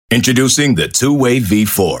Introducing the two-way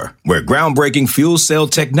V4, where groundbreaking fuel cell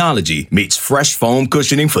technology meets fresh foam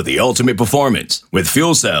cushioning for the ultimate performance. With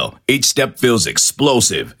fuel cell, each step feels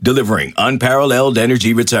explosive, delivering unparalleled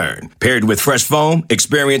energy return. Paired with fresh foam,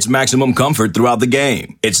 experience maximum comfort throughout the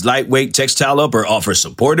game. Its lightweight textile upper offers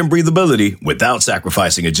support and breathability without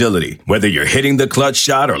sacrificing agility. Whether you're hitting the clutch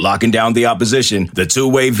shot or locking down the opposition, the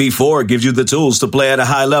two-way V4 gives you the tools to play at a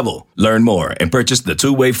high level. Learn more and purchase the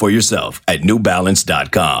two-way for yourself at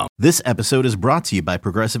newbalance.com. This episode is brought to you by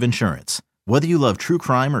Progressive Insurance. Whether you love true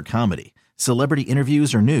crime or comedy, celebrity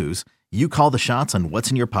interviews or news, you call the shots on what's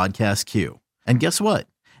in your podcast queue. And guess what?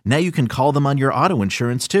 Now you can call them on your auto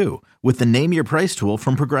insurance too with the Name Your Price tool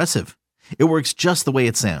from Progressive. It works just the way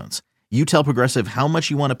it sounds. You tell Progressive how much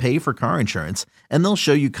you want to pay for car insurance, and they'll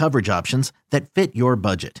show you coverage options that fit your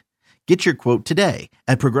budget. Get your quote today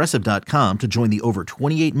at Progressive.com to join the over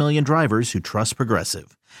 28 million drivers who trust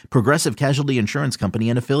Progressive. Progressive Casualty Insurance Company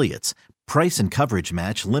and Affiliates. Price and coverage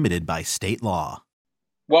match limited by state law.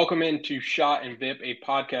 Welcome into Schott and Vipp, a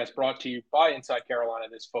podcast brought to you by Inside Carolina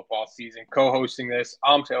this football season. Co-hosting this,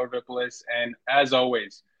 I'm Taylor Vippolis, and as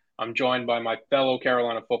always, I'm joined by my fellow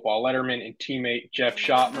Carolina football letterman and teammate, Jeff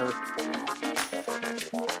Schottmer.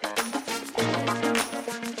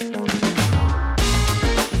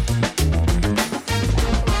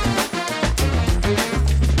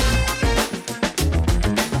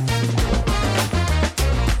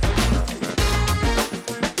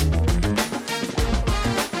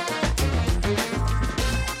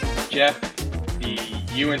 Jeff, the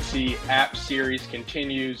UNC App Series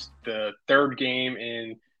continues, the third game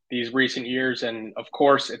in these recent years, and of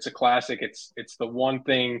course, it's a classic. It's the one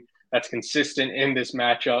thing that's consistent in this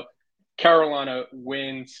matchup. Carolina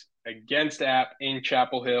wins against App in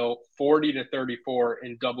Chapel Hill, 40-34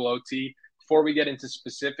 in double OT. Before we get into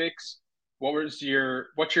specifics, what's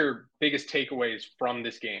your biggest takeaways from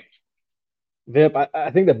this game? Vipp, I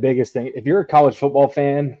think the biggest thing, if you're a college football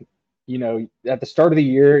fan, you know, at the start of the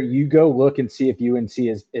year, you go look and see if UNC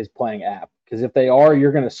is playing App. Because if they are,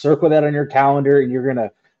 you're going to circle that on your calendar and you're going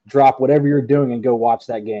to drop whatever you're doing and go watch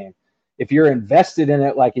that game. If you're invested in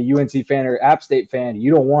it like a UNC fan or App State fan,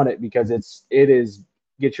 you don't want it because it is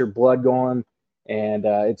get your blood going and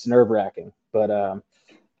it's nerve-wracking. But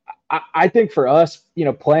I think for us, you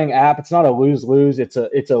know, playing App, it's not a lose-lose. It's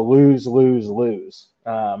a lose-lose-lose.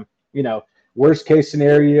 Worst case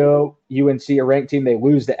scenario, UNC, a ranked team, they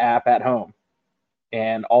lose the App at home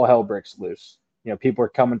and all hell breaks loose. You know, people are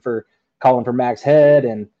calling for Max Head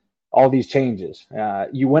and all these changes.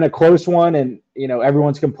 You win a close one and, you know,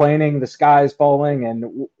 everyone's complaining, the sky is falling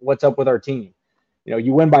and what's up with our team? You know,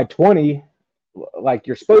 you win by 20 like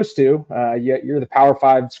you're supposed to. You're the Power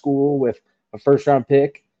 5 school with a first-round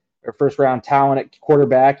pick or first-round talent at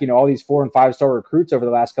quarterback, you know, all these 4- and 5-star recruits over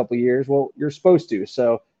the last couple of years. Well, you're supposed to.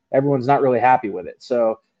 So everyone's not really happy with it.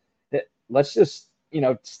 So let's just, you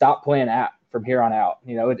know, stop playing App from here on out.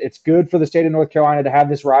 You know, it's good for the state of North Carolina to have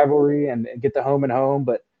this rivalry and get the home and home.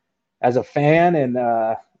 But as a fan,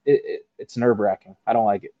 and it's nerve-wracking. I don't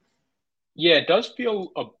like it. Yeah, it does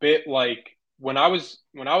feel a bit like when I was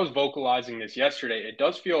vocalizing this yesterday, it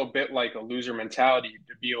does feel a bit like a loser mentality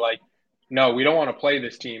to be like, no, we don't want to play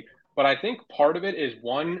this team. But I think part of it is,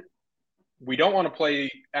 one, we don't want to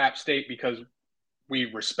play App State because we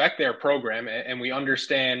respect their program and we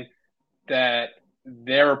understand that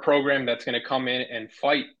they're a program that's going to come in and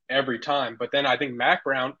fight every time. But then I think Mac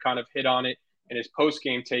Brown kind of hit on it in his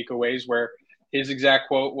post-game takeaways where his exact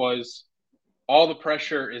quote was, all the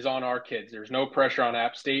pressure is on our kids. There's no pressure on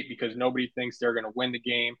App State because nobody thinks they're going to win the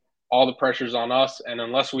game. All the pressure's on us. And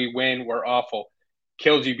unless we win, we're awful.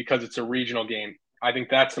 Kills you because it's a regional game. I think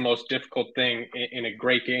that's the most difficult thing in a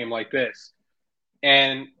great game like this.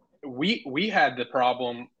 And we had the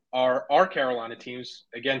problem, our Carolina teams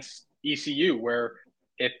against ECU, where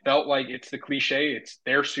it felt like it's the cliche, it's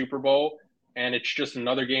their Super Bowl, and it's just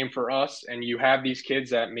another game for us. And you have these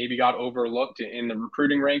kids that maybe got overlooked in the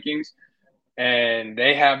recruiting rankings, and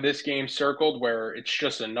they have this game circled where it's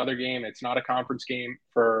just another game. It's not a conference game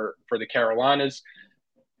for the Carolinas.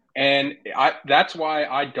 And that's why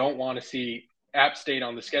I don't want to see App State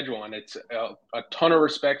on the schedule. And it's a ton of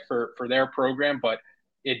respect for their program, but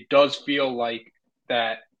it does feel like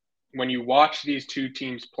that when you watch these two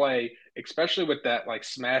teams play, especially with that like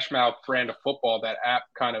smash mouth brand of football that App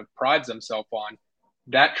kind of prides themselves on,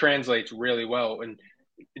 that translates really well. And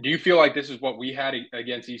do you feel like this is what we had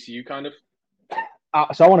against ECU kind of?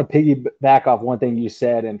 So I want to piggyback off one thing you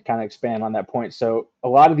said and kind of expand on that point. So a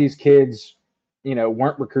lot of these kids, you know,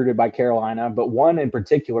 weren't recruited by Carolina, but one in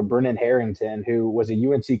particular, Brennan Harrington, who was a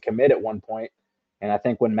UNC commit at one point. And I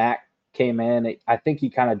think when Mac came in, I think he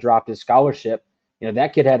kind of dropped his scholarship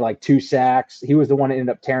That kid had like 2 sacks. He was the one that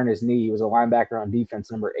ended up tearing his knee. He was a linebacker on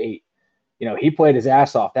defense, number 8. He played his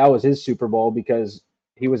ass off. That was his Super Bowl because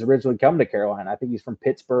he was originally coming to Carolina. I think he's from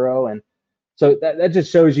Pittsburgh. And so that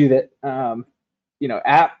just shows you that,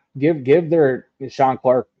 App give their Sean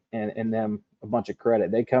Clark and them a bunch of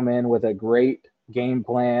credit. They come in with a great game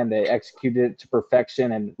plan. They executed it to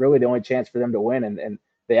perfection, and really the only chance for them to win, and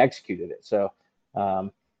they executed it. So,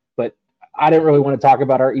 but I didn't really want to talk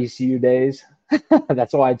about our ECU days.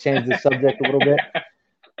 That's why I changed the subject a little bit.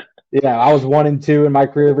 Yeah, I was 1-2 in my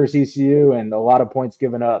career versus ECU, and a lot of points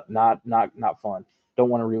given up. Not fun. Don't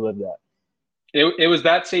want to relive that. It was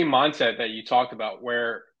that same mindset that you talked about,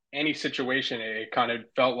 where any situation, it kind of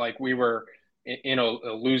felt like we were in a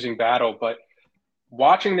losing battle. But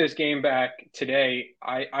watching this game back today,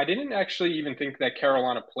 I didn't actually even think that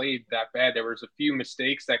Carolina played that bad. There was a few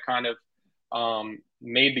mistakes that kind of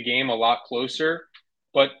made the game a lot closer.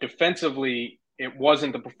 But defensively, it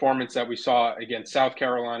wasn't the performance that we saw against South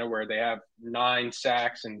Carolina, where they have 9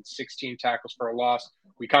 sacks and 16 tackles for a loss.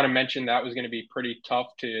 We kind of mentioned that was going to be pretty tough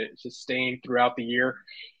to sustain throughout the year,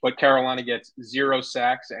 but Carolina gets 0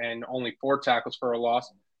 sacks and only 4 tackles for a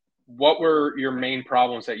loss. What were your main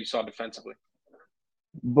problems that you saw defensively?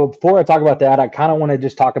 Before I talk about that, I kind of want to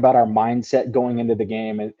just talk about our mindset going into the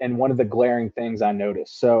game and one of the glaring things I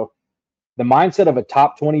noticed. So the mindset of a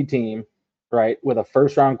top 20 team, right, with a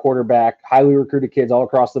first-round quarterback, highly recruited kids all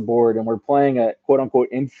across the board, and we're playing a quote-unquote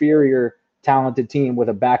inferior talented team with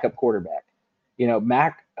a backup quarterback.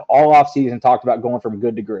 Mac all offseason talked about going from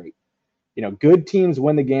good to great. Good teams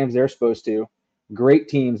win the games they're supposed to. Great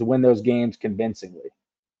teams win those games convincingly.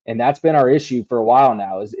 And that's been our issue for a while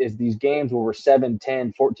now is these games where we're 7,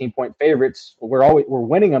 10, 14-point favorites. We're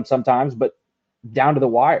winning them sometimes, but down to the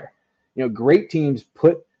wire. Great teams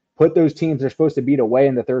put those teams they're supposed to beat away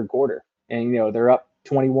in the third quarter. And, they're up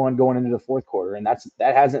 21 going into the fourth quarter. And that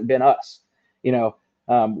hasn't been us.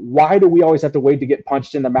 Why do we always have to wait to get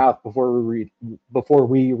punched in the mouth before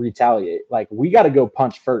we retaliate? Like, we got to go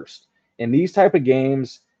punch first. In these type of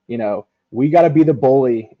games, we got to be the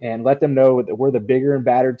bully and let them know that we're the bigger and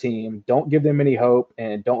badder team. Don't give them any hope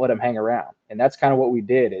and don't let them hang around. And that's kind of what we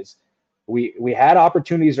did is we had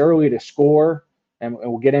opportunities early to score, and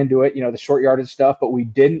we'll get into it, the short yardage stuff, but we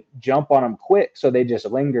didn't jump on them quick. So they just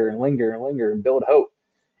linger and build hope.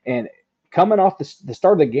 And coming off the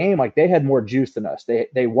start of the game, like, they had more juice than us.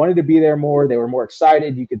 They wanted to be there more. They were more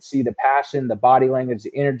excited. You could see the passion, the body language,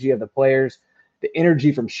 the energy of the players, the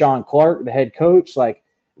energy from Sean Clark, the head coach. Like,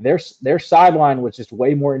 their sideline was just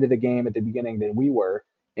way more into the game at the beginning than we were.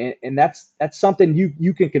 And that's something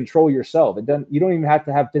you can control yourself. You don't even have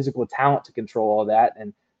to have physical talent to control all that.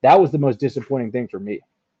 And that was the most disappointing thing for me.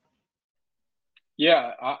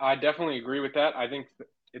 Yeah, I definitely agree with that. I think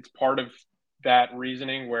it's part of that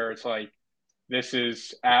reasoning where it's like, this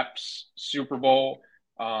is App's Super Bowl.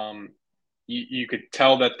 You could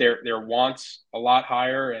tell that their wants a lot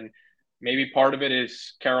higher, and maybe part of it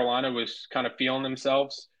is Carolina was kind of feeling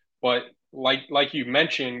themselves. But like you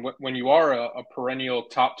mentioned, when you are a perennial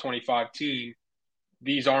top 25 team,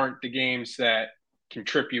 these aren't the games that can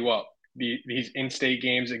trip you up. These in-state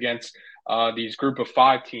games against these group of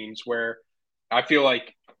 5 teams, where I feel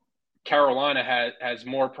like Carolina has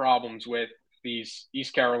more problems with these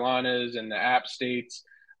East Carolinas and the App States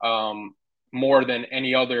more than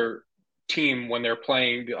any other team when they're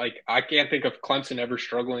playing. Like, I can't think of Clemson ever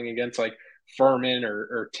struggling against like Furman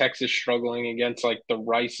or Texas struggling against like the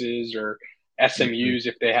Rices or SMUs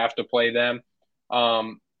if they have to play them.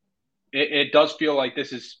 It does feel like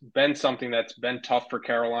this has been something that's been tough for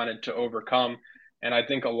Carolina to overcome. And I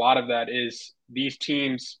think a lot of that is these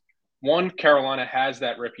teams. One, Carolina has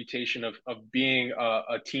that reputation of being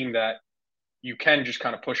a team that you can just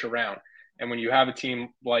kind of push around. And when you have a team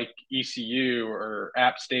like ECU or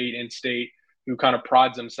App State, in-state, who kind of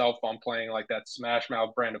prides themselves on playing like that smash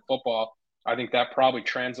mouth brand of football, I think that probably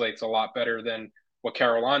translates a lot better than what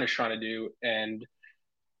Carolina is trying to do. And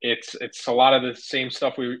it's a lot of the same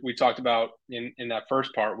stuff we talked about in that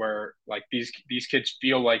first part, where like these kids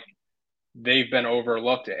feel like they've been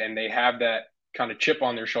overlooked and they have that kind of chip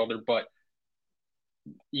on their shoulder. But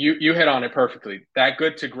you hit on it perfectly. That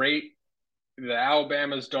good to great. The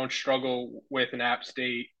Alabamas don't struggle with an App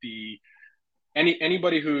State.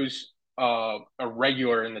 Anybody who's a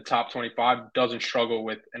regular in the top 25 doesn't struggle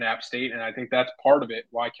with an App State, and I think that's part of it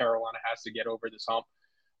why Carolina has to get over this hump.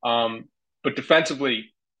 But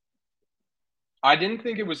defensively, I didn't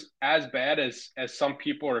think it was as bad as some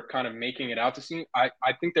people are kind of making it out to seem. I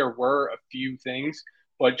think there were a few things,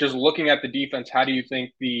 but just looking at the defense, how do you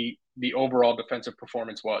think the overall defensive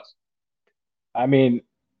performance was? I mean,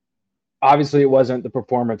 obviously it wasn't the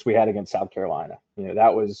performance we had against South Carolina.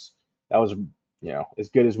 That was as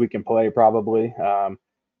good as we can play probably.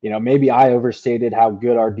 Maybe I overstated how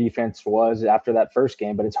good our defense was after that first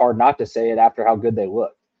game, but it's hard not to say it after how good they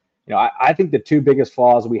looked. I think the two biggest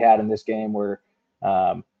flaws we had in this game were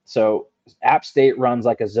so App State runs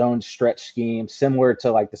like a zone stretch scheme similar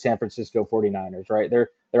to like the San Francisco 49ers, right? Their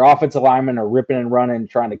offensive linemen are ripping and running,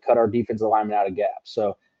 trying to cut our defensive linemen out of gaps.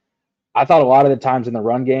 So I thought a lot of the times in the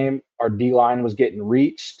run game, our D-line was getting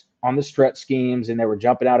reached on the stretch schemes and they were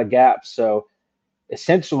jumping out of gaps. So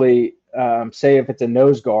essentially, say if it's a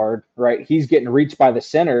nose guard, right, he's getting reached by the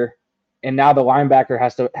center, and now the linebacker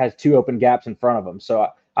has two open gaps in front of him. So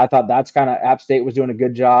I thought that's kind of App State was doing a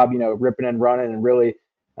good job, ripping and running and really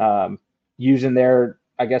using their,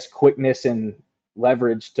 I guess, quickness and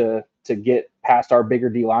leverage to get past our bigger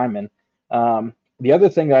D linemen. The other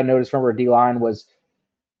thing that I noticed from our D line was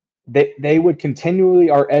they would continually,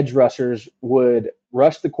 our edge rushers would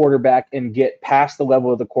rush the quarterback and get past the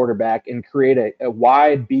level of the quarterback and create a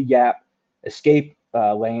wide B gap escape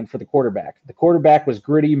lane for the quarterback. The quarterback was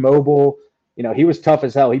gritty, mobile. He was tough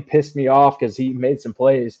as hell. He pissed me off because he made some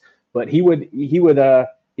plays, but he would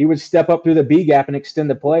step up through the B gap and extend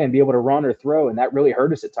the play and be able to run or throw, and that really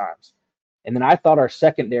hurt us at times. And then I thought our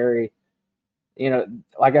secondary,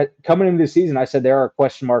 coming into the season, I said there are a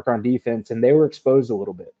question mark on defense, and they were exposed a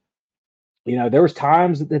little bit. There was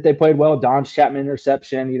times that they played well. Don's Chapman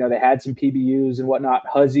interception, they had some PBUs and whatnot.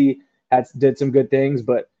 Huzzy did some good things,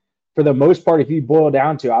 but for the most part, if you boil it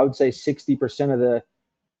down to, I would say 60% of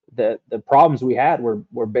the problems we had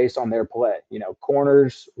were based on their play.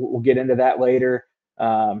 Corners, we'll get into that later.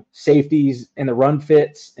 Safeties in the run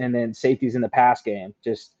fits, and then safeties in the pass game.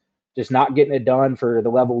 Just not getting it done for the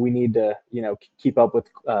level we need to, keep up with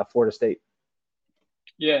Florida State.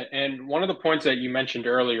 Yeah, and one of the points that you mentioned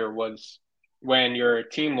earlier was when you're a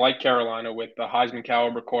team like Carolina with the Heisman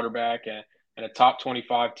caliber quarterback and a top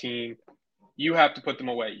 25 team, you have to put them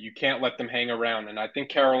away. You can't let them hang around. And I think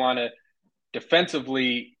Carolina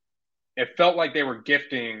defensively, it felt like they were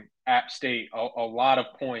gifting App State a lot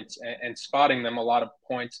of points and spotting them a lot of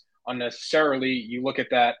points unnecessarily. You look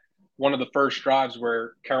at that, one of the first drives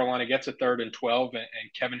where Carolina gets a 3rd and 12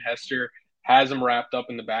 and Kevin Hester has him wrapped up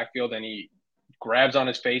in the backfield and he grabs on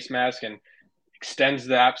his face mask and extends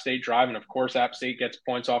the App State drive. And of course, App State gets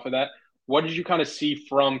points off of that. What did you kind of see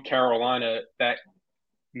from Carolina that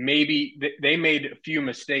maybe they made a few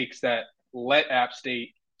mistakes that let App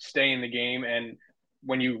State stay in the game? And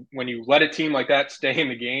when you let a team like that stay in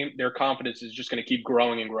the game, their confidence is just going to keep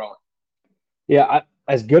growing and growing. Yeah,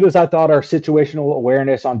 as good as I thought our situational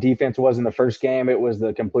awareness on defense was in the first game, it was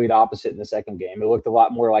the complete opposite in the second game. It looked a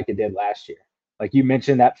lot more like it did last year. Like you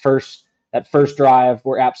mentioned, that first drive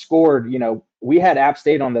where App scored, we had App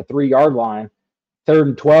State on the 3-yard line, 3rd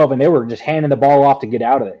and 12, and they were just handing the ball off to get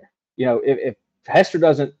out of there. If Hester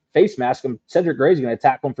doesn't face mask him, Cedric Gray's going to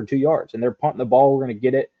tackle him for 2 yards, and they're punting the ball. We're going to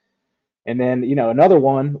get it. And then, another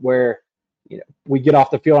one where, we get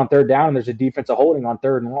off the field on 3rd down and there's a defensive holding on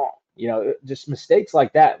 3rd and long. Just mistakes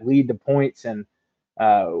like that lead to points, and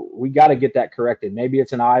we got to get that corrected. Maybe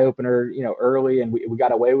it's an eye opener, early, and we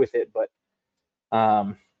got away with it. But,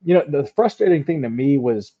 the frustrating thing to me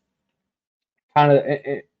was kind of,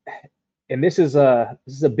 and this is a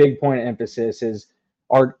big point of emphasis, is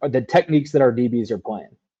are the techniques that our DBs are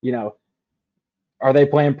playing. Are they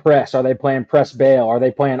playing press? Are they playing press bail? Are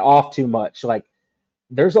they playing off too much? Like,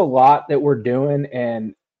 there's a lot that we're doing,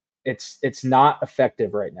 and it's not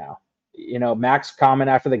effective right now. Mac's comment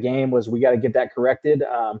after the game was, we got to get that corrected.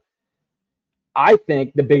 I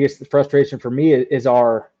think the biggest frustration for me is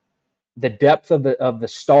the depth of the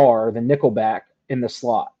star, the nickelback in the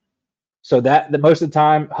slot. So that most of the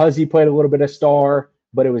time, Huzzy played a little bit of star,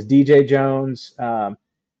 but it was DJ Jones.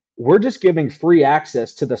 We're just giving free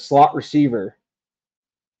access to the slot receiver.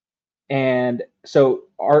 And so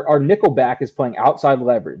our nickelback is playing outside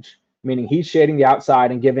leverage, meaning he's shading the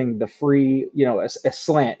outside and giving the free, a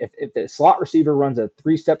slant. If the slot receiver runs a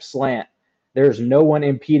 3-step slant, there's no one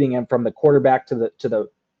impeding him from the quarterback to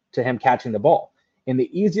him catching the ball. And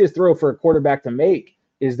the easiest throw for a quarterback to make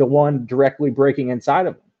is the one directly breaking inside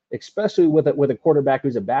of him, especially with a quarterback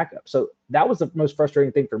who's a backup. So that was the most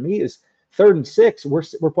frustrating thing for me, is 3rd and 6,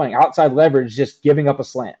 we're playing outside leverage, just giving up a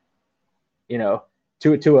slant, and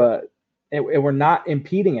we're not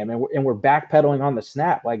impeding him, and we're backpedaling on the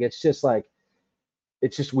snap. Like, it's just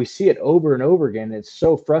we see it over and over again. It's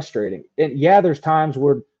so frustrating. And yeah, there's times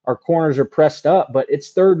where our corners are pressed up, but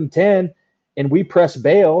it's 3rd and 10 and we press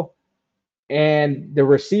bail and the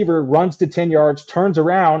receiver runs to 10 yards, turns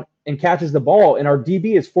around and catches the ball, and our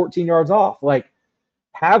DB is 14 yards off. Like,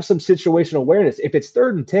 have some situational awareness. If it's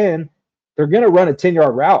 3rd and 10 they're going to run a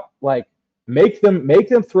 10-yard route. Like make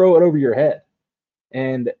them throw it over your head.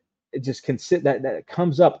 And it just that it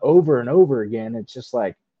comes up over and over again. It's just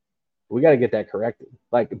like, we got to get that corrected.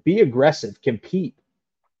 Like be aggressive, compete.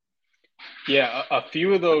 Yeah, a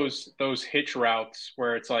few of those hitch routes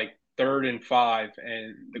where it's like 3rd and 5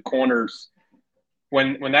 and the corners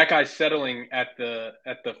when that guy's settling at the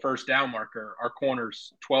first down marker, our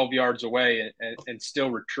corner's 12 yards away and still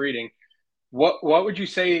retreating. What would you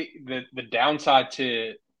say the downside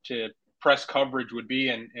to press coverage would be,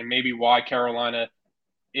 and maybe why Carolina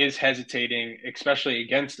is hesitating, especially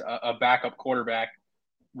against a backup quarterback?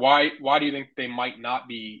 Why do you think they might not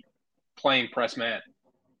be playing press man?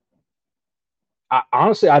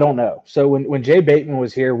 Honestly, I don't know. So when Jay Bateman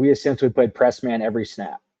was here, we essentially played press man every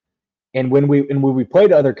snap. And when we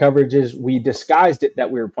played other coverages, we disguised it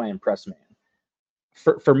that we were playing press man.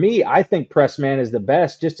 For me, I think press man is the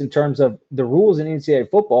best just in terms of the rules in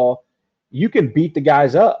NCAA football. You can beat the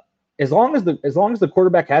guys up. As long as the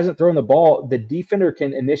quarterback hasn't thrown the ball, the defender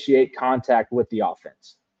can initiate contact with the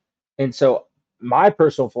offense. And so my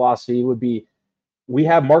personal philosophy would be, we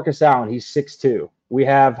have Marcus Allen, he's 6'2". We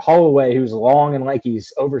have Holloway, who's long and like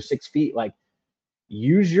he's over 6 feet. Like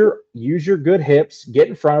use your good hips, get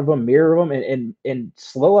in front of them, mirror them, and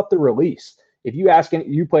slow up the release. If you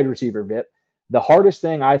you played receiver, Vipp, the hardest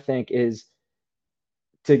thing I think is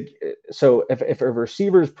if a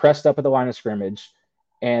receiver is pressed up at the line of scrimmage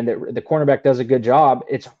and the cornerback does a good job,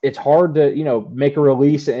 it's hard to make a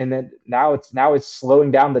release, and then now it's slowing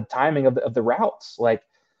down the timing of the routes. Like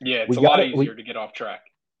it's a lot easier to get off track.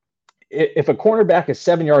 If a cornerback is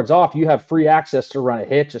 7 yards off, you have free access to run a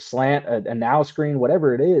hitch, a slant, a now screen,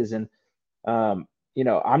 whatever it is. And, I'm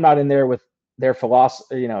not in there with their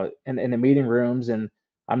philosophy, in the meeting rooms, and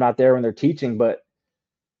I'm not there when they're teaching, but,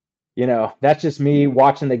 that's just me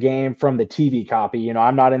watching the game from the TV copy.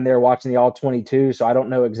 I'm not in there watching the all 22, so I don't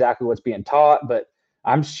know exactly what's being taught, but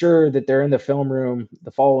I'm sure that they're in the film room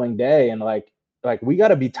the following day. And like we got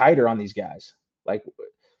to be tighter on these guys. Like,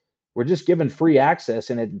 we're just given free access,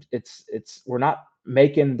 and we're not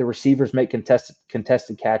making the receivers make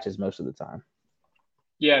contested catches most of the time.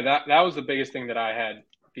 Yeah, that was the biggest thing that I had,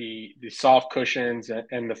 the soft cushions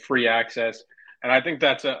and the free access. And I think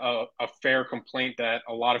that's a fair complaint that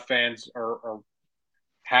a lot of fans are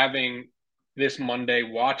having this Monday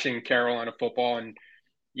watching Carolina football. And,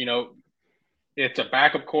 it's a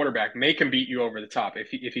backup quarterback. Make him beat you over the top.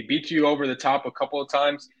 If he beats you over the top a couple of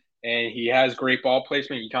times and he has great ball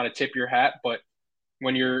placement, you kind of tip your hat. But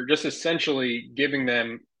when you're just essentially giving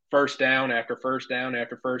them first down after first down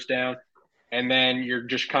after first down, and then you're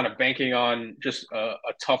just kind of banking on just a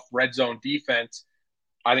tough red zone defense,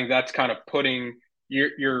 I think that's kind of putting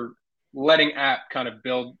you're letting App kind of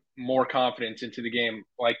build more confidence into the game,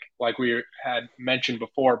 like we had mentioned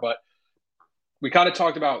before. But we kind of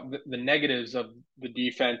talked about the negatives of the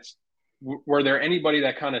defense. Were there anybody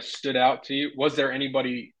that kind of stood out to you? Was there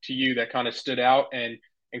anybody to you that kind of stood out and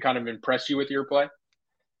kind of impressed you with your play?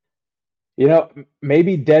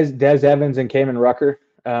 Maybe Des Evans and Kamen Rucker.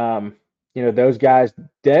 Those guys.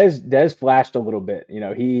 Des flashed a little bit.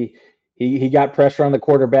 He got pressure on the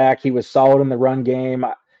quarterback. He was solid in the run game.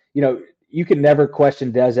 You can never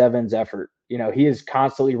question Des Evans' effort. He is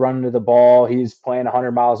constantly running to the ball. He's playing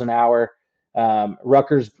 100 miles an hour.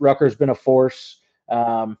 Rucker's been a force.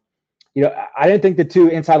 I didn't think the two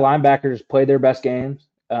inside linebackers played their best games.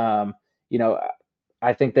 I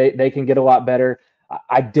think they can get a lot better.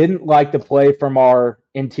 I didn't like the play from our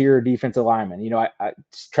interior defensive lineman.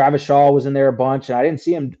 Travis Shaw was in there a bunch, and I didn't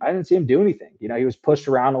see him do anything. He was pushed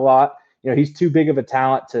around a lot. He's too big of a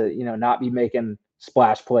talent to not be making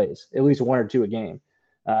splash plays, at least one or two a game.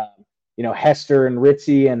 Hester and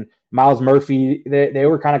Ritzy and Miles Murphy, they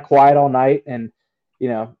were kind of quiet all night and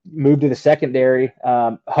moved to the secondary.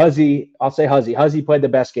 Huzzy played the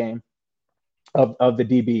best game of the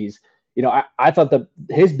DBs. I thought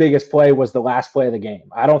his biggest play was the last play of the game.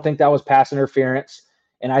 I don't think that was pass interference.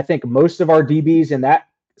 And I think most of our DBs in that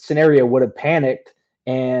scenario would have panicked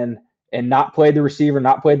and not played the receiver,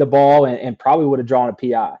 not played the ball, and probably would have drawn a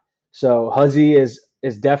PI. So Huzzy is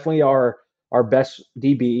definitely our best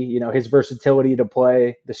DB, his versatility to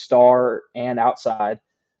play the star and outside.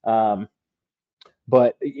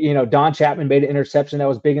 But Don Chapman made an interception that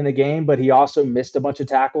was big in the game, but he also missed a bunch of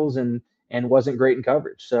tackles and wasn't great in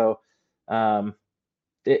coverage. So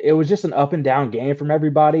it was just an up and down game from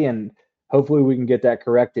everybody, and hopefully we can get that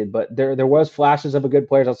corrected. But there was flashes of a good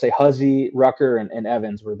players. I'll say Huzzy, Rucker, and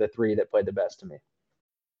Evans were the three that played the best to me.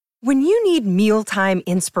 When you need mealtime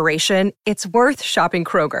inspiration, it's worth shopping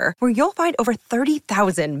Kroger, where you'll find over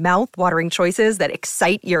 30,000 mouth-watering choices that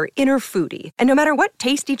excite your inner foodie. And no matter what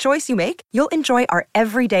tasty choice you make, you'll enjoy our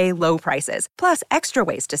everyday low prices, plus extra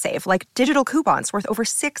ways to save, like digital coupons worth over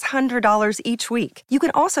 $600 each week. You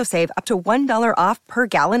can also save up to $1 off per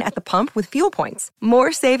gallon at the pump with fuel points.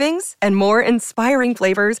 More savings and more inspiring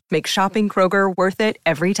flavors make shopping Kroger worth it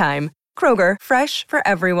every time. Kroger, fresh for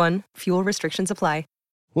everyone. Fuel restrictions apply.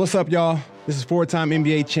 What's up, y'all? This is four-time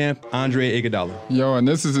NBA champ Andre Iguodala. Yo, and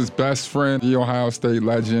this is his best friend, the Ohio State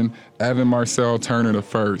legend, Evan Marcel Turner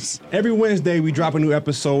I. Every Wednesday, we drop a new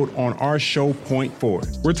episode on our show, Point Forward.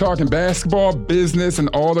 We're talking basketball, business, and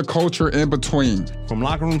all the culture in between. From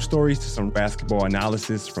locker room stories to some basketball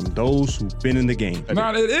analysis from those who've been in the game.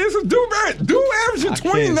 Now, it is a dude averaging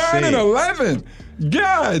 29 and 11.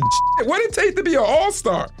 God, what it take to be an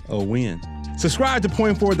all-star? A win. Subscribe to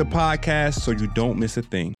Point Forward, the podcast, so you don't miss a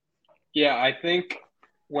thing. Yeah, I think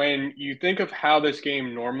when you think of how this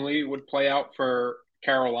game normally would play out for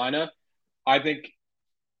Carolina, I think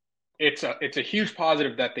it's a huge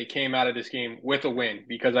positive that they came out of this game with a win,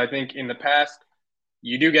 because I think in the past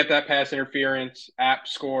you do get that pass interference, App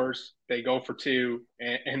scores, they go for two,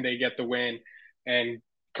 and they get the win and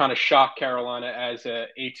kind of shock Carolina as a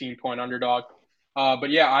 18-point underdog.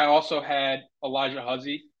 But yeah, I also had Elijah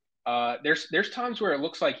Huzzie. There's times where it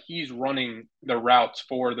looks like he's running the routes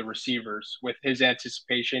for the receivers with his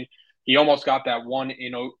anticipation. He almost got that one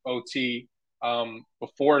in OT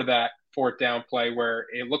before that fourth down play where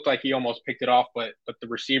it looked like he almost picked it off, but the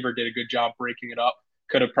receiver did a good job breaking it up.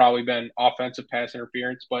 Could have probably been offensive pass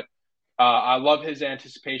interference, but I love his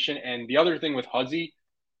anticipation. And the other thing with Huzzie,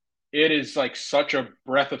 it is like such a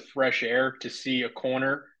breath of fresh air to see a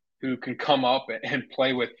corner who can come up and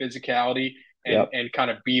play with physicality and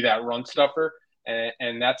kind of be that run stuffer.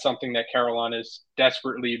 And that's something that Carolina's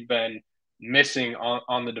desperately been missing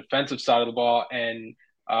on the defensive side of the ball. And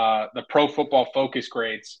the Pro Football Focus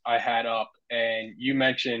grades I had up, and you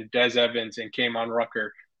mentioned Des Evans and Kamon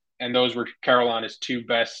Rucker, and those were Carolina's two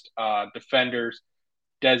best defenders.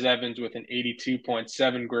 Des Evans with an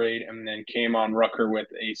 82.7 grade, and then Kamon Rucker with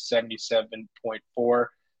a 77.4.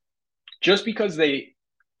 Just because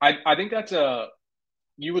I think that's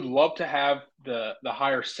you would love to have the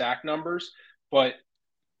higher sack numbers, but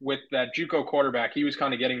with that JUCO quarterback, he was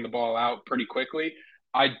kind of getting the ball out pretty quickly.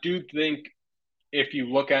 I do think if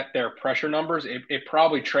you look at their pressure numbers, it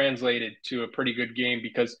probably translated to a pretty good game,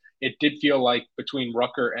 because it did feel like between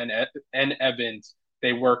Rucker and Evans,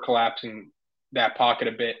 they were collapsing that pocket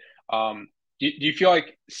a bit. Do you feel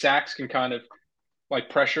like sacks can kind of like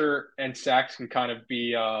pressure and sacks can kind of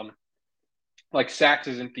be like sacks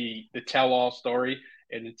isn't the tell-all story,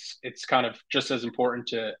 and it's kind of just as important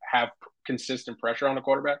to have consistent pressure on a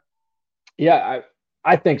quarterback? Yeah,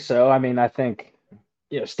 I think so. I mean, I think,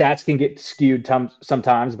 stats can get skewed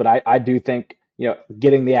sometimes, but I do think,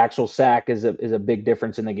 getting the actual sack is a big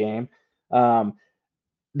difference in the game.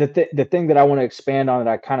 The thing that I want to expand on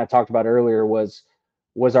that I kind of talked about earlier was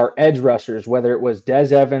our edge rushers, whether it was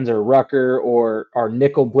Des Evans or Rucker or our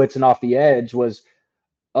nickel blitzing off the edge, was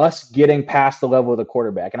us getting past the level of the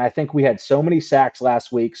quarterback. And I think we had so many sacks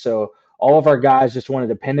last week, so all of our guys just wanted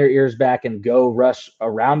to pin their ears back and go rush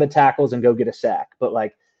around the tackles and go get a sack. But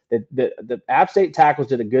like the App State tackles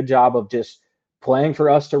did a good job of just playing for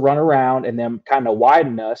us to run around and then kind of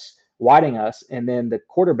widening us, and then the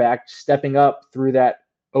quarterback stepping up through that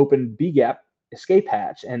open B gap escape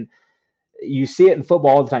hatch. And you see it in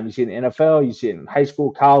football all the time. You see it in the NFL, you see it in high school,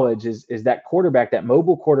 college, is that quarterback, that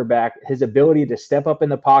mobile quarterback, his ability to step up in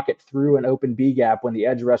the pocket through an open B gap when the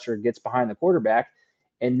edge rusher gets behind the quarterback.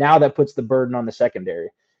 And now that puts the burden on the secondary.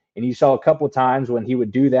 And you saw a couple of times when he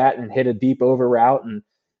would do that and hit a deep over route, and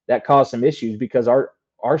that caused some issues because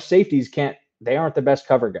our safeties they aren't the best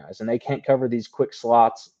cover guys, and they can't cover these quick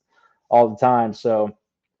slots all the time. So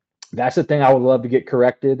that's the thing I would love to get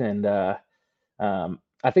corrected. And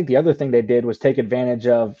I think the other thing they did was take advantage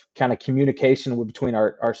of kind of communication between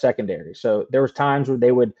our secondary. So there was times where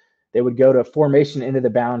they would go to formation into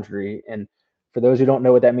the boundary. And for those who don't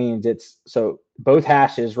know what that means, it's so both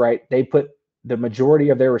hashes, right? They put the majority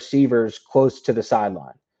of their receivers close to the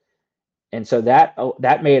sideline. And so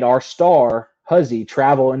that made our star Huzzie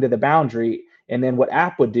travel into the boundary. And then what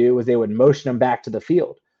App would do is they would motion him back to the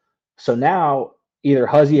field. So now either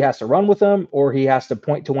Huzzie has to run with them or he has to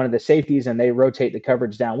point to one of the safeties and they rotate the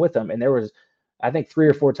coverage down with them. And there was, I think, 3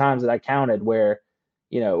 or 4 times that I counted where,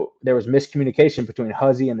 there was miscommunication between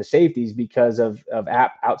Huzzie and the safeties because of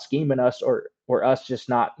App out scheming us or us just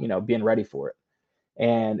not, being ready for it.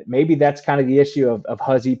 And maybe that's kind of the issue of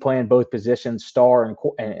Huzzie playing both positions, star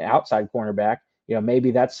and outside cornerback,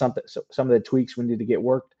 maybe that's something. So some of the tweaks we need to get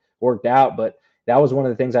worked out. But that was one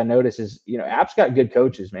of the things I noticed is App's got good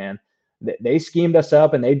coaches, man. They schemed us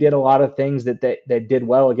up and they did a lot of things that they did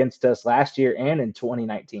well against us last year and in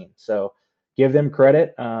 2019. So give them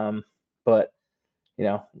credit. But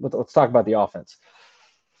let's talk about the offense.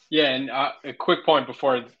 Yeah, and a quick point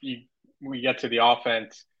before we get to the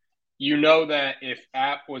offense. That if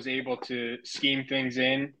App was able to scheme things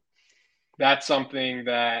in, that's something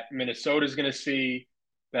that Minnesota's going to see,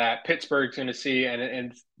 that Pittsburgh's going to see,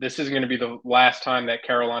 and this isn't going to be the last time that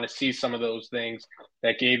Carolina sees some of those things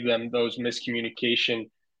that gave them those miscommunication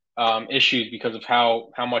issues because of how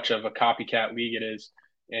much of a copycat league it is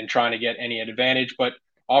and trying to get any advantage. But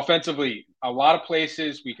offensively, a lot of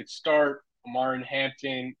places we could start. Martin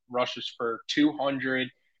Hampton rushes for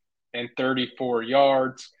 234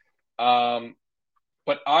 yards.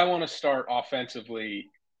 But I want to start offensively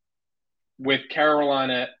with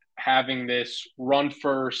Carolina having this run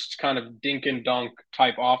first kind of dink and dunk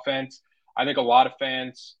type offense. I think a lot of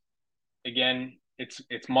fans, again, it's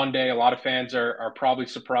Monday. A lot of fans are probably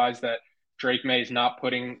surprised that Drake May is not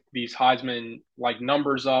putting these Heisman-like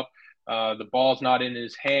numbers up. The ball's not in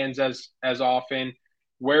his hands as often.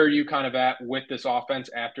 Where are you kind of at with this offense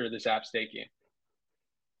after this App State game?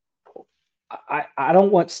 I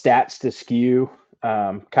don't want stats to skew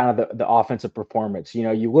kind of the offensive performance.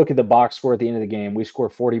 You look at the box score at the end of the game, we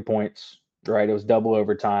scored 40 points, right? It was double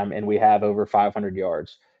overtime, and we have over 500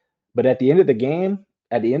 yards. But at the end of the game,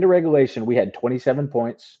 at the end of regulation, we had 27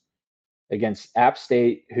 points against App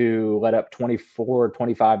State, who let up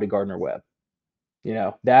 24-25 to Gardner-Webb.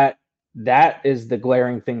 That is the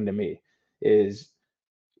glaring thing to me is,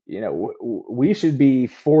 we should be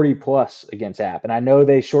 40 plus against App. And I know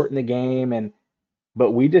they shortened the game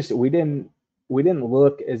but we didn't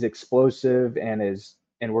look as explosive and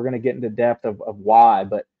we're going to get into depth of why,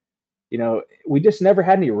 but we just never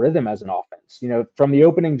had any rhythm as an offense, from the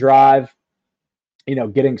opening drive,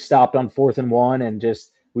 getting stopped on 4th and 1 and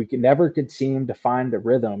just, we never could seem to find the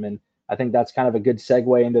rhythm. And I think that's kind of a good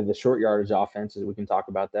segue into the short yardage offense, as we can talk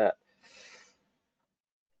about that.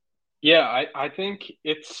 Yeah, I think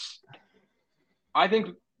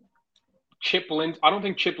Chip Lindsey, I don't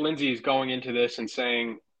think Chip Lindsey is going into this and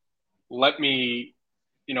saying, let me,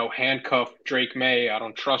 handcuff Drake May. I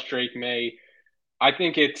don't trust Drake May. I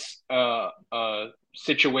think it's a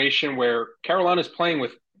situation where Carolina's playing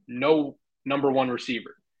with no number one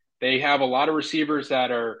receiver. They have a lot of receivers that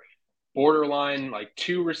are borderline like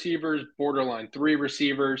 2 receivers, borderline 3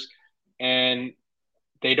 receivers, and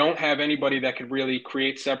they don't have anybody that could really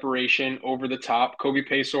create separation over the top. Kobe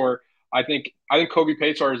Paysour, I think Kobe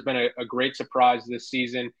Paysour has been a great surprise this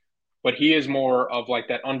season, but he is more of like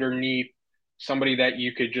that underneath, somebody that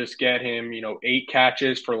you could just get him, 8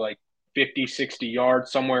 catches for like 50, 60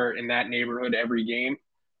 yards, somewhere in that neighborhood every game.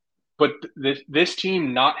 But this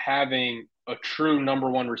team not having a true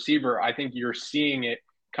number one receiver, I think you're seeing it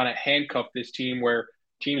kind of handcuff this team where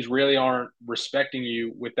teams really aren't respecting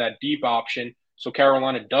you with that deep option. So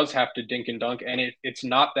Carolina does have to dink and dunk, and it's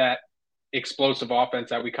not that explosive offense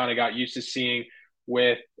that we kind of got used to seeing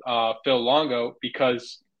with Phil Longo,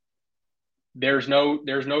 because there's no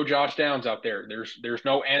Josh Downs out there. There's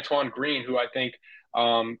no Antoine Green, who I think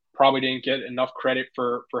probably didn't get enough credit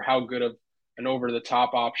for how good of an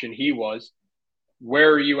over-the-top option he was.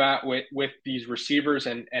 Where are you at with these receivers,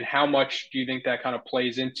 and how much do you think that kind of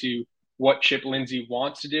plays into what Chip Lindsey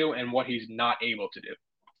wants to do and what he's not able to do?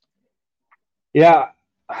 Yeah,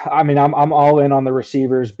 I mean, I'm all in on the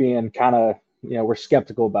receivers being kind of, we're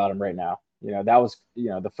skeptical about them right now. That was,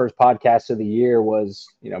 the first podcast of the year was,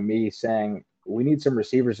 me saying we need some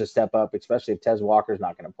receivers to step up, especially if Tez Walker's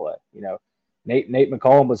not going to play. Nate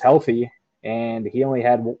McCollum was healthy, and we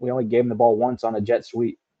only gave him the ball once on a jet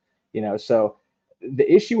sweep. So the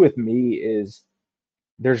issue with me is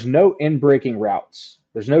there's no in-breaking routes.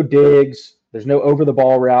 There's no digs. There's no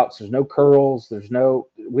over-the-ball routes. There's no curls. We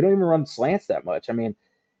don't even run slants that much. I mean,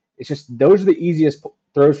 it's just those are the easiest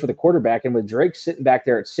throws for the quarterback. And with Drake sitting back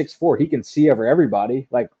there at 6'4", he can see over everybody.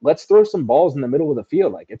 Like, let's throw some balls in the middle of the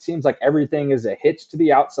field. Like, it seems like everything is a hitch to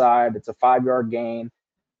the outside. It's a 5-yard gain,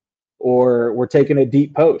 or we're taking a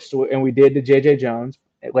deep post. And we did to J.J. Jones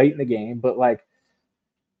late in the game. But,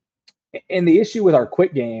 and the issue with our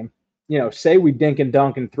quick game, say we dink and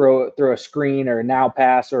dunk and throw a screen or a now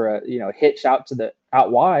pass or a, hitch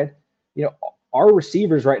out wide, our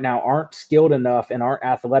receivers right now aren't skilled enough and aren't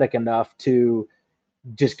athletic enough to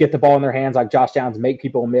just get the ball in their hands like Josh Downs, make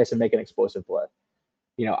people miss and make an explosive play.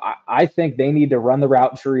 I think they need to run the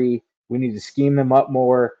route tree. We need to scheme them up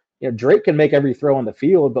more. Drake can make every throw on the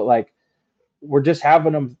field, but we're just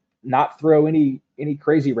having them not throw any any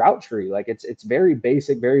crazy route tree. Like it's very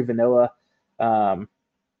basic, very vanilla. And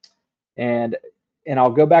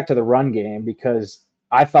I'll go back to the run game because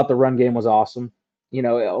I thought the run game was awesome. You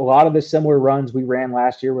know, a lot of the similar runs we ran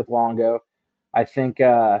last year with Longo. I think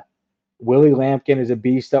Willie Lampkin is a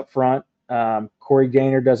beast up front. Corey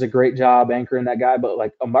Gaynor does a great job anchoring that guy, but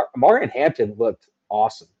like Amari Hampton looked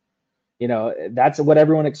awesome. You know, that's what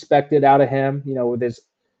everyone expected out of him, you know, with his,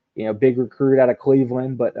 you know, big recruit out of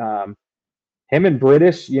Cleveland. But him and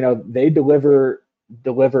British, you know, they deliver,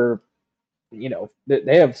 you know,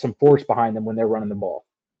 they have some force behind them when they're running the ball.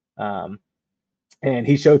 And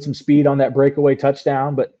he showed some speed on that breakaway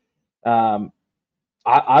touchdown. But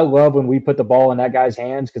I love when we put the ball in that guy's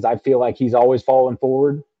hands because I feel like he's always falling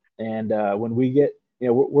forward. And when we get, you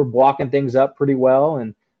know, we're blocking things up pretty well.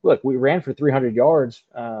 And look, we ran for 300 yards.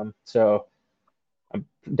 So I'm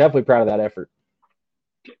definitely proud of that effort.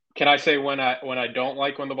 Can I say when I don't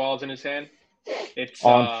like when the ball's in his hand? It's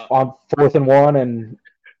on 4th and 1 and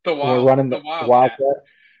we're running the wildcat.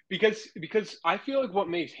 Because I feel like what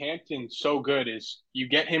makes Hampton so good is you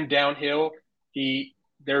get him downhill.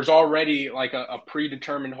 There's already like a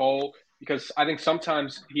predetermined hole, because I think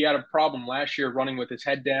sometimes he had a problem last year running with his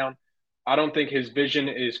head down. I don't think his vision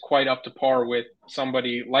is quite up to par with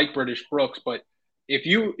somebody like British Brooks, but if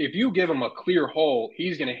you give him a clear hole,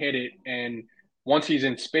 he's going to hit it. And once he's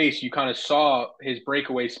in space, you kind of saw his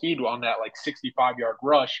breakaway speed on that like 65-yard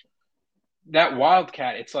rush. That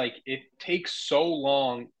wildcat, it's like it takes so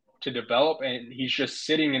long to develop, and he's just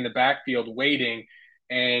sitting in the backfield waiting,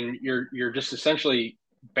 and you're just essentially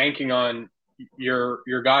banking on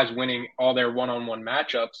your guys winning all their one-on-one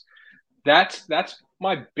matchups. That's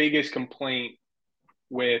my biggest complaint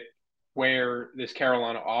with where this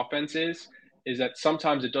Carolina offense is that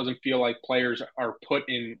sometimes it doesn't feel like players are put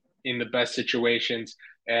in the best situations.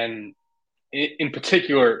 And in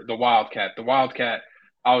particular, the Wildcat,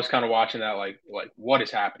 I was kind of watching that like what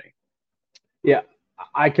is happening? Yeah,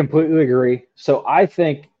 I completely agree. So I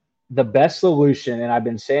think the best solution, and I've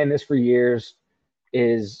been saying this for years,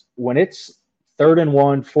 is when it's 3rd and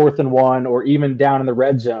 1, 4th and 1, or even down in the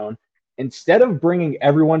red zone, instead of bringing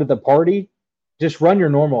everyone to the party, just run your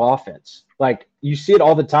normal offense. Like you see it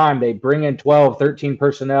all the time. They bring in 12, 13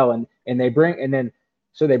 personnel and they bring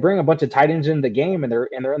a bunch of tight ends in the game and they're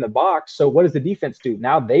in the box. So what does the defense do?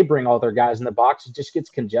 Now they bring all their guys in the box. It just gets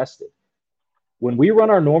congested. When we run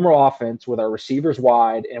our normal offense with our receivers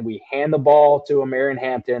wide and we hand the ball to Amari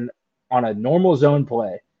Hampton on a normal zone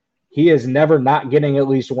play, he is never not getting at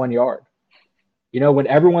least 1 yard. You know, when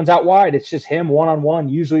everyone's out wide, it's just him one-on-one,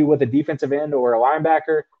 usually with a defensive end or a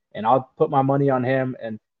linebacker, and I'll put my money on him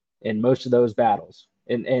and in most of those battles.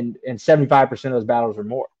 And 75% of those battles or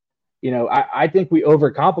more. You know, I think we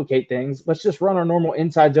overcomplicate things. Let's just run our normal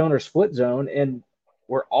inside zone or split zone, and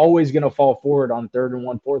we're always going to fall forward on 3rd and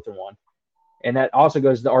 1, 4th and 1. And that also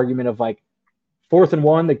goes to the argument of like 4th and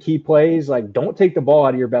 1, the key plays, like don't take the ball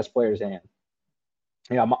out of your best player's hand.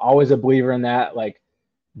 You know, I'm always a believer in that. Like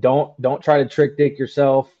don't try to trick Dick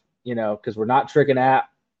yourself, you know, because we're not tricking App.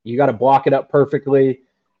 You got to block it up perfectly.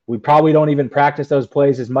 We probably don't even practice those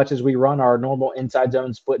plays as much as we run our normal inside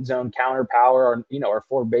zone, split zone, counter power, or, you know, our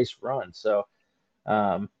 4-base run. So,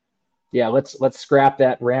 yeah, let's scrap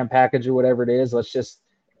that Ram package or whatever it is. Let's just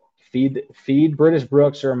feed British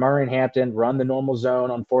Brooks or Amari Hampton, run the normal zone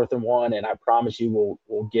on 4th and 1, and I promise you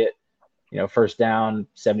we'll get, you know, first down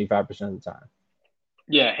 75% of the time.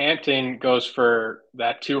 Yeah, Hampton goes for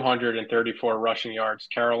that 234 rushing yards.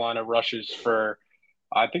 Carolina rushes for,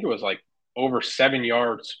 I think it was like over 7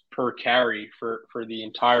 yards per carry for the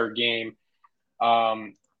entire game.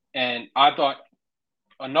 And I thought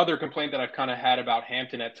another complaint that I've kind of had about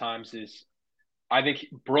Hampton at times is I think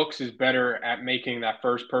Brooks is better at making that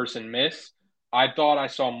first person miss. I thought I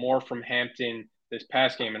saw more from Hampton this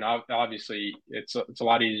past game, and obviously it's a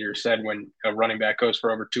lot easier said when a running back goes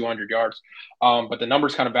for over 200 yards. But the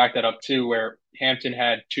numbers kind of back that up too, where Hampton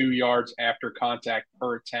had 2 yards after contact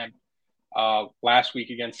per attempt last week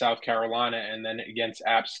against South Carolina, and then against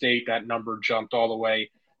App State, that number jumped all the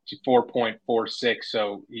way to 4.46.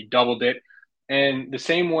 So he doubled it. And the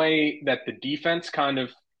same way that the defense kind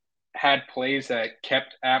of had plays that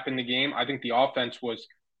kept App in the game, I think the offense was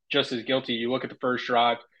just as guilty. You look at the first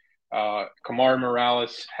drive, Kamari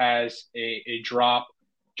Morales has a drop.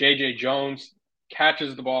 J.J. Jones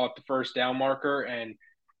catches the ball at the first down marker, and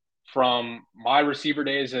from my receiver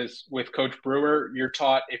days as with Coach Brewer, you're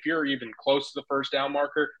taught if you're even close to the first down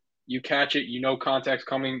marker, you catch it, you know contact's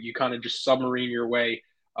coming, you kind of just submarine your way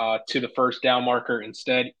to the first down marker.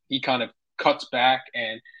 Instead, he kind of cuts back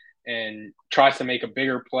and tries to make a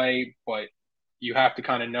bigger play, but you have to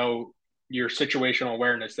kind of know your situational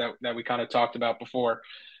awareness that we kind of talked about before.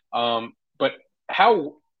 But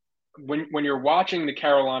how when you're watching the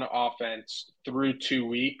Carolina offense through 2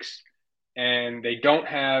 weeks and they don't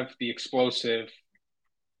have the explosive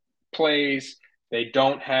plays, they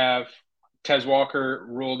don't have Tez Walker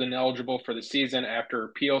ruled ineligible for the season after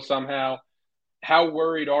appeal somehow. How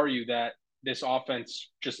worried are you that this offense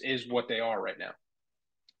just is what they are right now?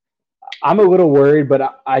 I'm a little worried,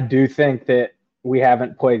 but I do think that we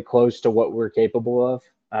haven't played close to what we're capable of.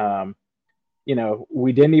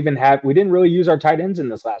 We didn't really use our tight ends in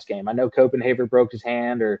this last game. I know Copenhagen broke his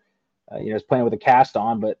hand or, is playing with a cast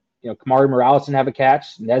on, but, Kamari Morales didn't have a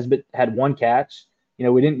catch. Nesbitt had one catch.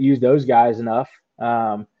 We didn't use those guys enough.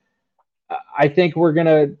 I think we're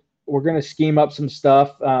gonna scheme up some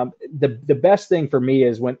stuff. The best thing for me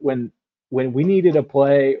is when we needed a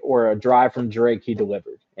play or a drive from Drake, he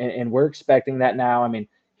delivered, and we're expecting that now. I mean,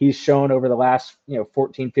 he's shown over the last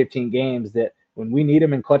 14, 15 games that when we need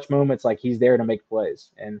him in clutch moments, like he's there to make plays,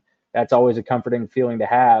 and that's always a comforting feeling to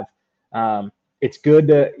have. It's good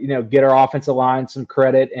to get our offensive line some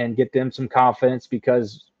credit and get them some confidence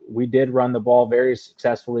because we did run the ball very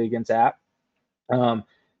successfully against App.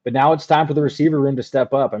 But now it's time for the receiver room to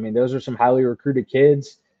step up. I mean, those are some highly recruited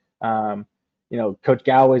kids. Coach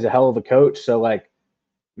Galloway's a hell of a coach. So, like,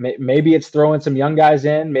 maybe it's throwing some young guys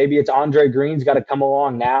in. Maybe it's Andre Green's got to come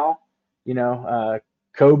along now.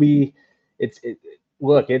 Kobe, it's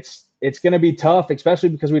going to be tough, especially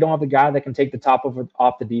because we don't have the guy that can take the top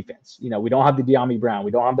off the defense. We don't have the De'Ami Brown. We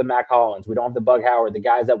don't have the Mac Hollins. We don't have the Bug Howard, the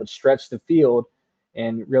guys that would stretch the field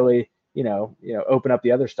and really, open up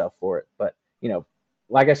the other stuff for it. But,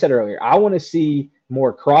 like I said earlier, I want to see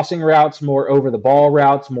more crossing routes, more over the ball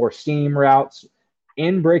routes, more seam routes,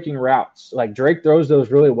 in breaking routes. Like Drake throws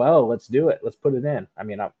those really well. Let's do it. Let's put it in. I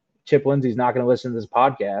mean, Chip Lindsey's not going to listen to this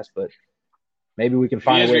podcast, but maybe we can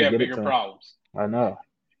find a way to get it to him. Problems. I know.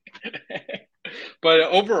 But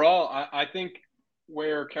overall, I think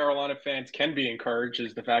where Carolina fans can be encouraged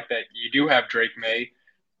is the fact that you do have Drake May,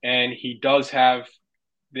 and he does have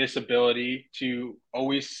this ability to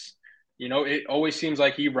always – it always seems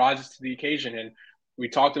like he rises to the occasion. And we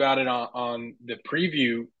talked about it on the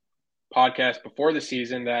preview podcast before the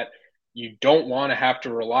season that you don't want to have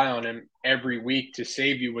to rely on him every week to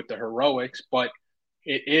save you with the heroics, but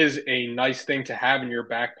it is a nice thing to have in your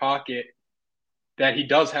back pocket that he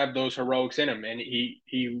does have those heroics in him. And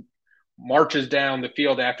he marches down the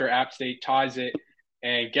field after App State ties it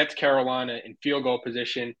and gets Carolina in field goal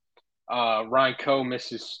position. Ryan Coe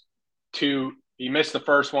misses two. He missed the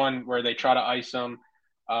first one where they try to ice him,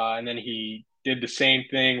 and then he did the same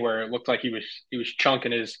thing where it looked like he was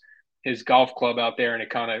chunking his golf club out there, and it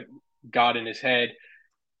kind of got in his head.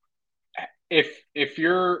 If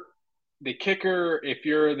you're the kicker, if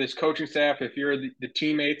you're this coaching staff, if you're the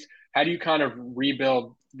teammates, how do you kind of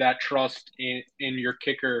rebuild that trust in your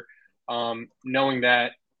kicker, knowing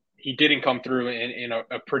that he didn't come through in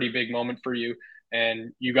a pretty big moment for you,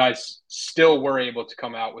 and you guys still were able to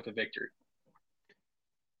come out with a victory?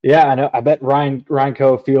 Yeah, I know. I bet Ryan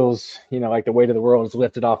Coe feels, like the weight of the world is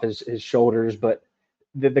lifted off his shoulders. But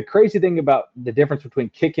the crazy thing about the difference between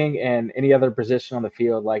kicking and any other position on the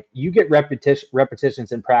field, like you get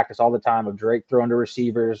repetitions in practice all the time of Drake throwing to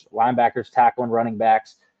receivers, linebackers tackling running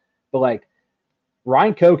backs. But like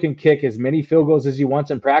Ryan Coe can kick as many field goals as he wants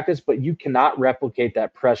in practice, but you cannot replicate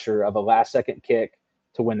that pressure of a last second kick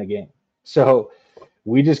to win the game. So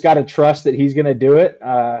we just got to trust that he's going to do it.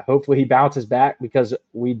 Hopefully he bounces back because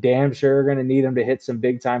we damn sure are going to need him to hit some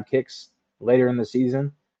big-time kicks later in the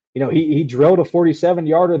season. He drilled a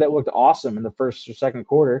 47-yarder that looked awesome in the first or second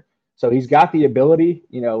quarter. So he's got the ability.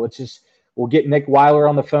 We'll get Nick Weiler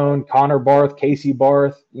on the phone, Connor Barth, Casey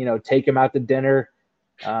Barth, take him out to dinner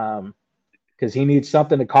because he needs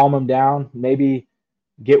something to calm him down. Maybe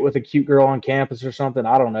get with a cute girl on campus or something.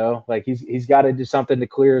 I don't know. Like he's got to do something to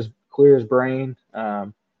clear his brain.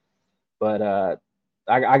 But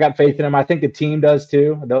I got faith in him. I think the team does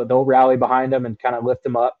too. They'll rally behind him and kind of lift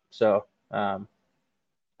him up. So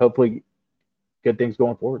hopefully good things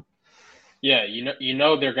going forward. Yeah.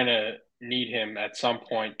 They're going to need him at some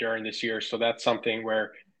point during this year. So that's something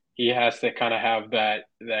where he has to kind of have that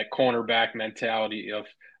cornerback mentality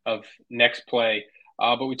of next play.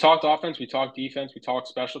 But we talked offense, we talked defense, we talked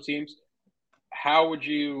special teams. How would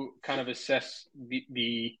you kind of assess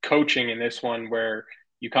the coaching in this one where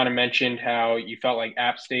you kind of mentioned how you felt like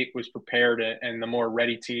App State was prepared and the more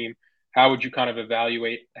ready team? How would you kind of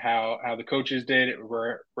evaluate how the coaches did?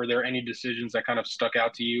 Were there any decisions that kind of stuck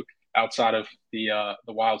out to you outside of the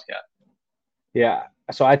Wildcat? Yeah.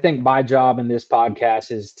 So I think my job in this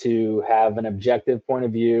podcast is to have an objective point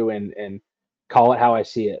of view and call it how I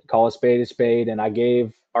see it. Call a spade, and I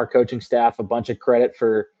gave our coaching staff a bunch of credit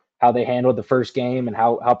for how they handled the first game and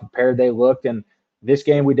how prepared they looked. And this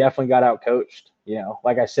game, we definitely got outcoached.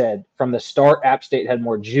 Like I said, from the start, App State had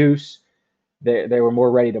more juice. They were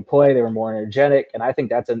more ready to play. They were more energetic. And I think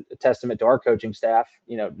that's a testament to our coaching staff,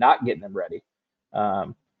 not getting them ready.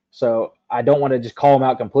 So I don't want to just call them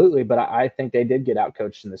out completely, but I think they did get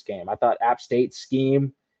outcoached in this game. I thought App State's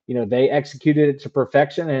scheme, they executed it to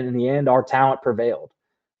perfection, and in the end, our talent prevailed.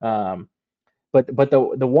 But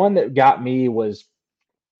the one that got me was,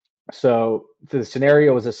 so the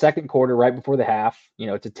scenario was a second quarter right before the half.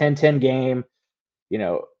 It's a 10-10 game.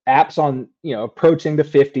 App's on, approaching the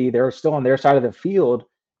 50. They're still on their side of the field,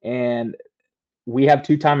 and we have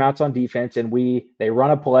 2 timeouts on defense, and they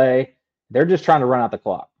run a play. They're just trying to run out the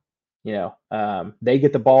clock. They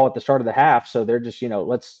get the ball at the start of the half, so they're just,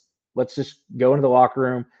 let's just go into the locker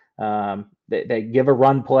room. They give a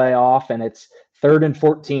run play off, and it's 3rd and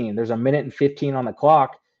 14. There's a minute and 15 on the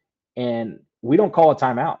clock, and we don't call a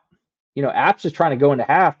timeout. App's just trying to go into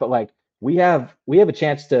half, but like we have a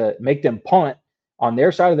chance to make them punt on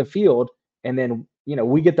their side of the field, and then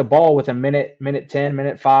we get the ball with a minute 10,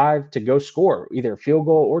 minute 5 to go score either field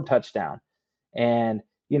goal or touchdown, and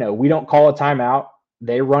we don't call a timeout.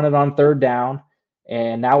 They run it on 3rd down,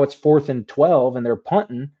 and now it's 4th and 12, and they're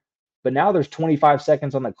punting. But now there's 25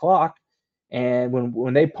 seconds on the clock, and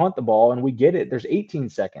when they punt the ball and we get it, there's 18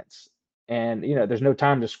 seconds, and there's no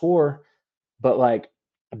time to score. But like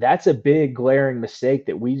that's a big glaring mistake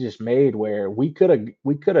that we just made, where we could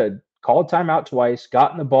have called timeout twice,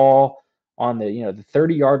 gotten the ball on the the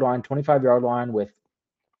 30-yard line, 25-yard line with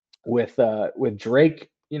Drake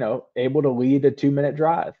able to lead a 2-minute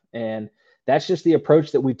drive. And that's just the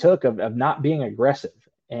approach that we took of not being aggressive.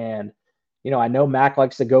 And, I know Mac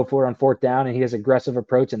likes to go for it on 4th down, and he has aggressive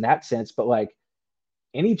approach in that sense, but like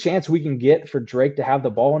any chance we can get for Drake to have the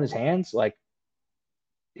ball in his hands, like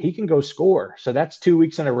he can go score. So that's 2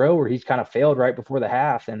 weeks in a row where he's kind of failed right before the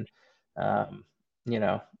half. And,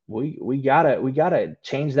 we gotta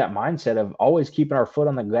change that mindset of always keeping our foot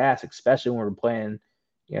on the gas, especially when we're playing,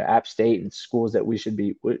 App State and schools that we should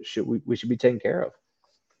be taking care of.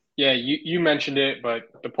 Yeah, you mentioned it, but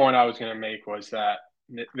the point I was going to make was that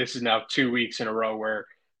this is now 2 weeks in a row where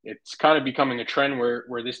it's kind of becoming a trend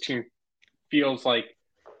where this team feels like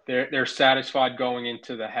they're satisfied going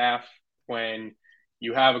into the half when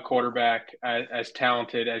you have a quarterback as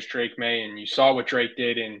talented as Drake May, and you saw what Drake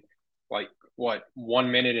did in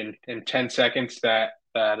 1 minute and 10 seconds that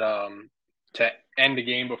to end the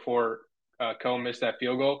game before Cohen missed that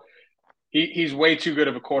field goal. He's way too good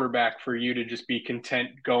of a quarterback for you to just be content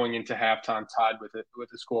going into halftime tied with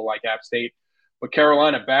a school like App State. But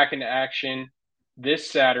Carolina back into action this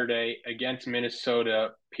Saturday against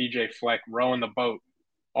Minnesota. PJ Fleck rowing the boat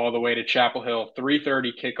all the way to Chapel Hill.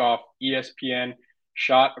 3:30 kickoff, ESPN.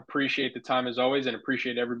 Schott, appreciate the time as always, and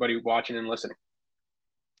appreciate everybody watching and listening.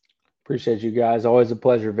 Appreciate you guys. Always a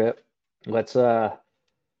pleasure, Vipp. Let's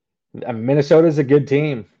Minnesota's a good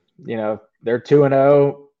team. They're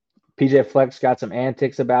 2-0. PJ Fleck's got some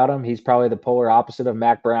antics about him. He's probably the polar opposite of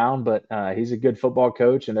Mac Brown, but he's a good football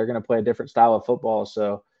coach, and they're going to play a different style of football.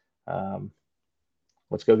 So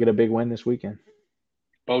let's go get a big win this weekend.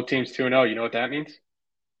 Both teams 2-0. You know what that means?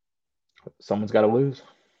 Someone's got to lose.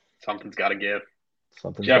 Something's got to give.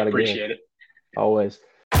 Something's got to give. Appreciate it. Always.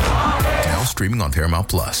 Now streaming on Paramount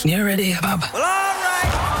Plus. You ready, Bob? Well, all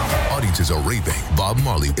right. Audiences are raving. Bob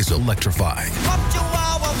Marley is electrifying.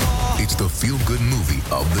 It's the feel-good movie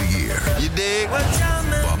of the year. You dig?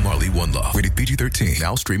 Bob Marley, One Love. Rated PG-13.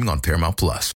 Now streaming on Paramount Plus.